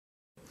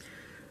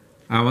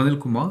I'm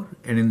Anil Kumar,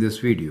 and in this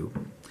video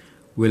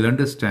we'll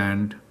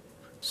understand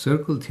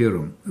circle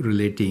theorem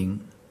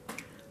relating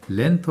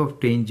length of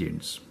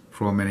tangents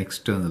from an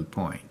external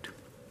point.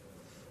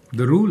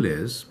 The rule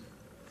is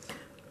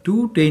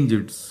two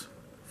tangents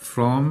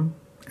from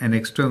an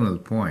external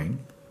point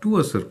to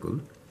a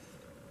circle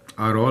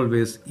are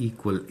always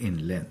equal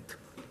in length.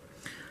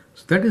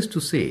 So that is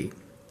to say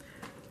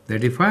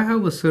that if I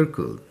have a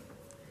circle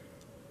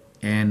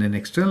and an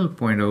external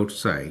point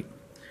outside,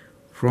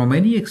 from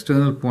any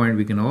external point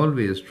we can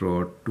always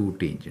draw two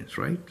tangents,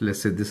 right?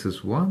 Let's say this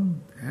is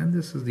one and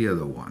this is the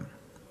other one.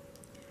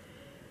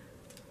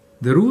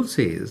 The rule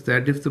says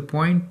that if the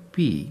point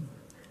P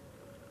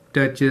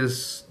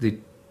touches the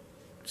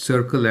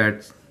circle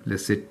at,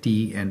 let's say,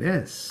 T and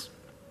S,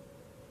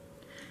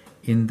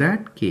 in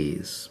that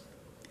case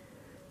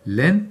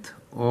length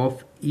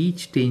of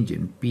each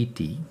tangent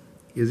PT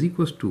is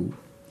equals to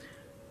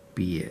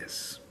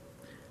PS.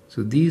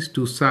 So these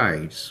two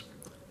sides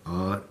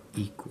are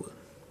equal.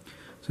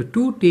 So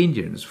two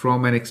tangents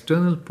from an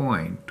external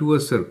point to a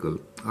circle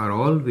are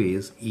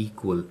always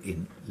equal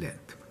in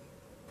length.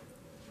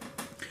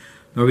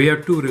 Now we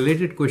have two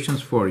related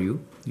questions for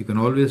you. You can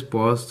always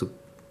pause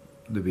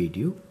the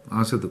video,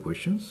 answer the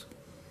questions,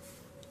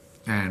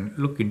 and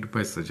look into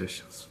my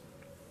suggestions.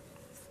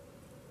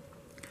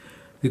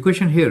 The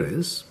question here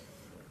is,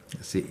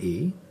 let's say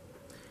A,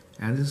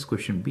 and this is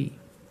question B.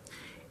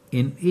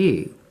 In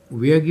A,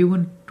 we are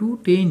given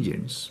two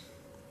tangents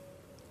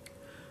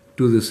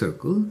to the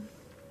circle,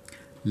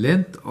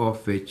 length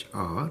of which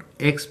are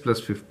x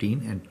plus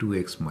 15 and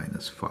 2x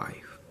minus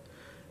 5.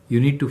 You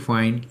need to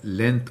find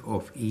length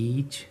of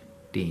each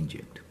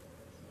tangent.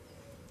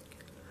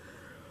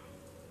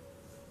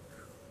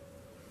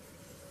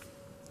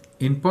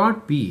 In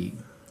part B,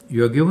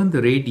 you are given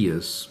the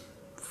radius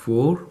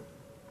 4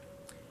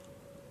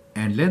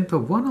 and length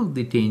of one of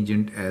the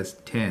tangent as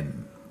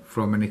 10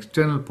 from an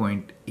external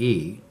point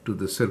A to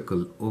the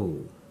circle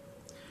O.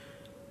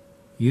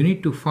 You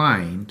need to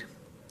find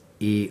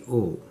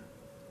AO,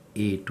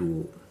 A to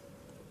O.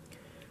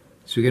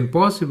 So you can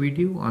pause the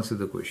video, answer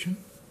the question,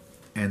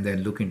 and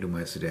then look into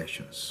my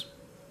suggestions.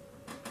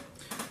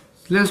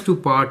 So let's do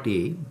part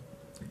A.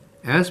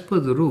 As per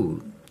the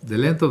rule, the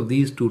length of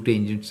these two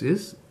tangents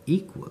is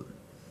equal.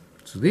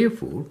 So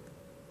therefore,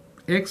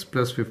 x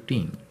plus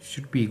 15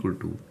 should be equal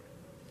to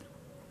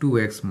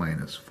 2x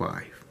minus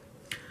 5.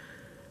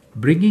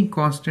 Bringing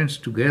constants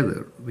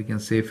together, we can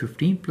say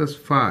 15 plus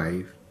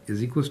 5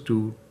 is equals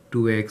to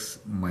 2x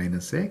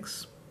minus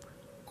x,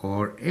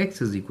 or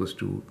x is equals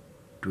to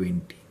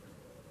 20.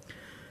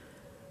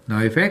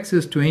 Now if x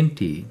is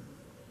 20,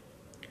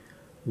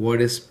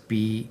 what is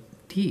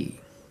PT?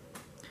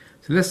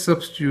 So let's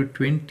substitute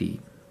 20,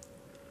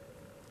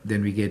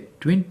 then we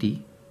get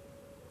 20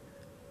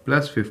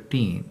 plus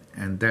 15,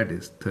 and that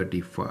is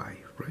 35,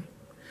 right?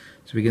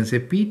 So we can say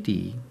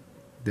PT,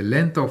 the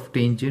length of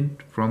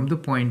tangent from the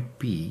point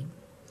P,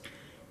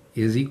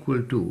 is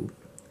equal to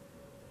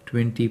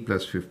 20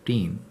 plus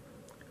 15,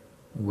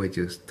 which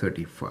is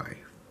 35,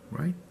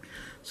 right?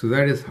 So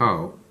that is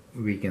how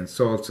we can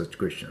solve such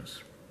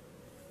questions.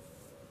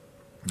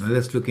 Now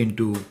let's look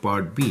into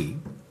part B.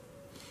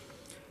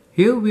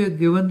 Here we are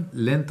given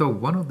length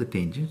of one of the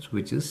tangents,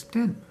 which is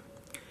 10.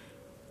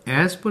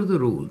 As per the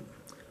rule,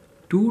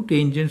 two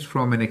tangents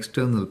from an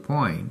external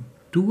point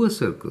to a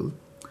circle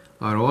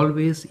are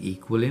always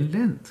equal in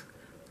length.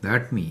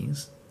 That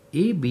means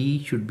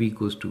AB should be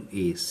equals to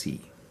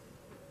AC.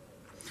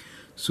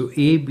 So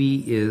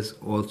AB is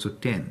also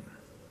 10.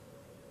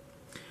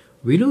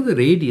 We know the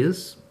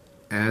radius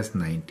as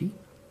 90,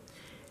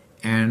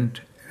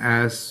 and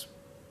as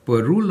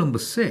per rule number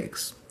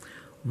 6,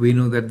 we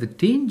know that the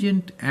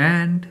tangent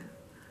and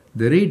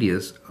the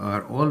radius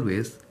are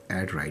always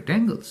at right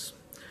angles.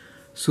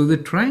 So the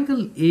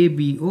triangle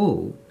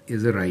ABO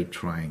is a right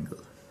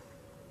triangle,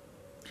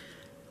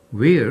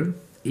 where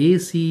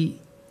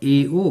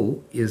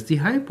ACAO is the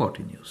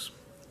hypotenuse.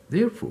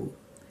 Therefore,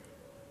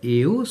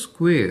 AO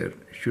square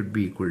should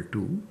be equal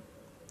to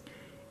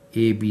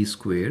AB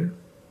square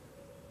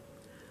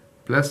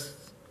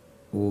plus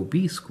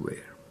OB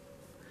square,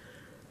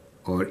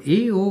 or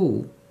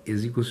AO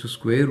is equal to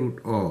square root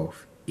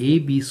of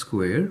AB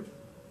square,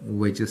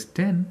 which is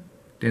 10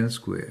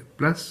 square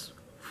plus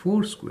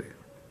 4 square,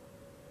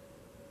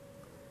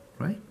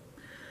 right?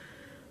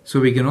 So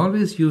we can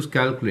always use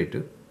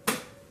calculator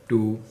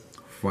to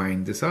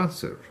find this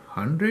answer,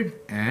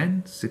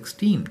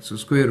 116. So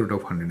square root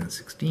of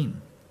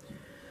 116.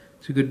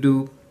 So you could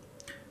do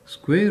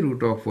square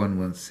root of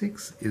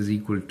 116 is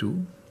equal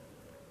to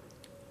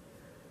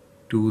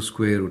 2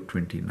 square root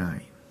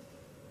 29.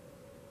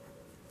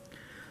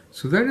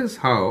 So that is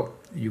how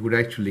you could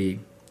actually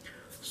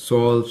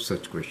solve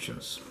such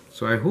questions.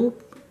 So I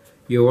hope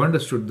you have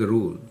understood the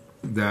rule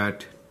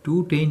that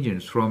two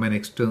tangents from an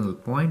external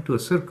point to a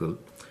circle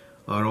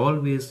are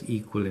always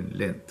equal in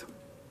length.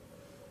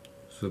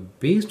 So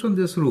based on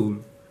this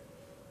rule,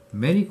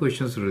 many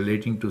questions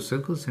relating to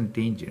circles and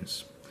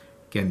tangents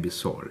can be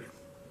solved.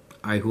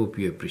 I hope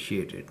you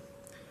appreciate it.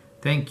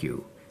 Thank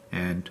you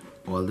and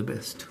all the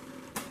best.